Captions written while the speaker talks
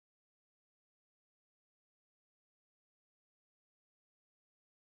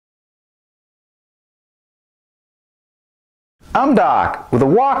I'm Doc with a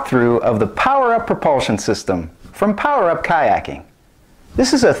walkthrough of the PowerUp propulsion system from PowerUp Kayaking.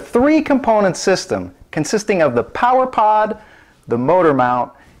 This is a three-component system consisting of the power pod, the motor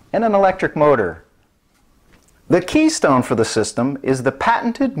mount, and an electric motor. The keystone for the system is the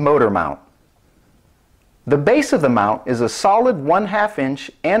patented motor mount. The base of the mount is a solid 1/2 inch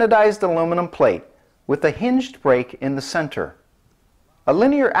anodized aluminum plate with a hinged brake in the center. A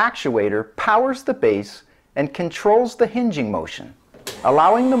linear actuator powers the base and controls the hinging motion,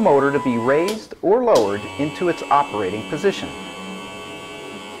 allowing the motor to be raised or lowered into its operating position.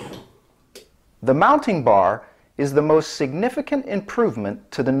 The mounting bar is the most significant improvement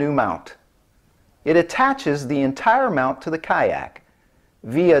to the new mount. It attaches the entire mount to the kayak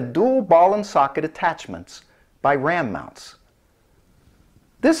via dual ball and socket attachments by ram mounts.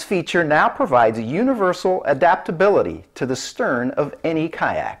 This feature now provides universal adaptability to the stern of any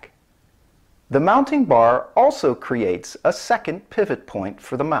kayak. The mounting bar also creates a second pivot point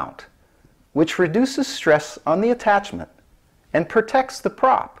for the mount, which reduces stress on the attachment and protects the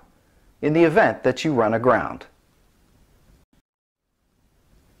prop in the event that you run aground.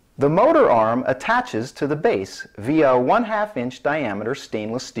 The motor arm attaches to the base via a 1/2 inch diameter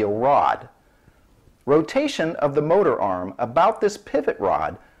stainless steel rod. Rotation of the motor arm about this pivot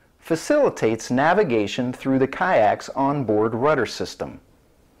rod facilitates navigation through the kayak's onboard rudder system.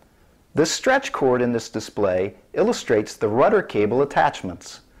 The stretch cord in this display illustrates the rudder cable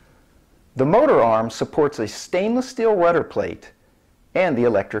attachments. The motor arm supports a stainless steel rudder plate and the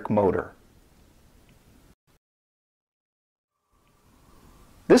electric motor.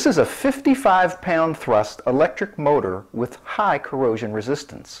 This is a 55-pound thrust electric motor with high corrosion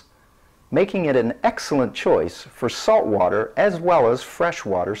resistance, making it an excellent choice for saltwater as well as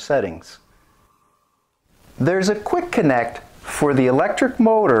freshwater settings. There's a quick connect for the electric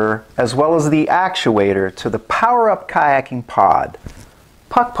motor as well as the actuator to the PowerUp kayaking pod,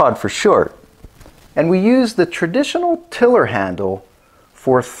 puck pod for short, and we use the traditional tiller handle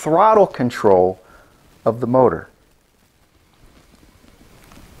for throttle control of the motor.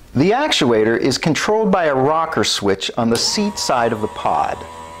 The actuator is controlled by a rocker switch on the seat side of the pod.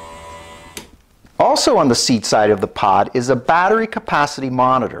 Also on the seat side of the pod is a battery capacity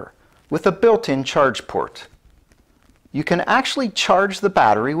monitor with a built-in charge port. You can actually charge the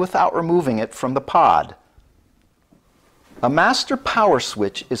battery without removing it from the pod. A master power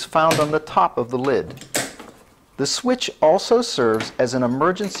switch is found on the top of the lid. The switch also serves as an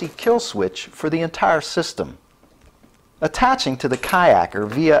emergency kill switch for the entire system, attaching to the kayaker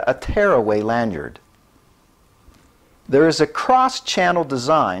via a tearaway lanyard. There is a cross-channel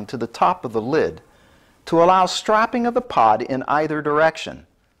design to the top of the lid to allow strapping of the pod in either direction,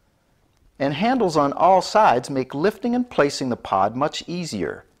 and handles on all sides make lifting and placing the pod much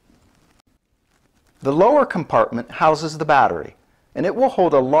easier. The lower compartment houses the battery, and it will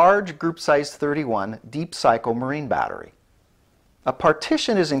hold a large group size 31 deep cycle marine battery. A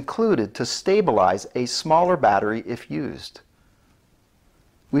partition is included to stabilize a smaller battery if used.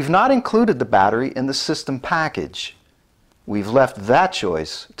 We've not included the battery in the system package. We've left that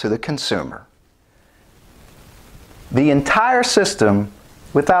choice to the consumer. The entire system,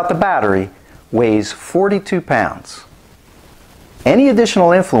 without the battery, weighs 42 pounds. Any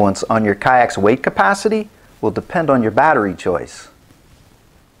additional influence on your kayak's weight capacity will depend on your battery choice.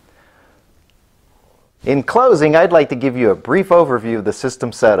 In closing, I'd like to give you a brief overview of the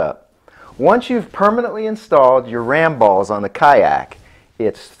system setup. Once you've permanently installed your ram balls on the kayak,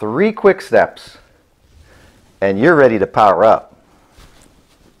 it's 3 quick steps, and you're ready to power up.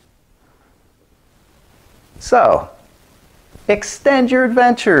 So, extend your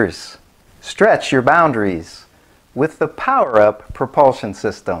adventures, stretch your boundaries with the PowerUp propulsion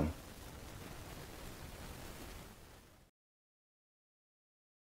system.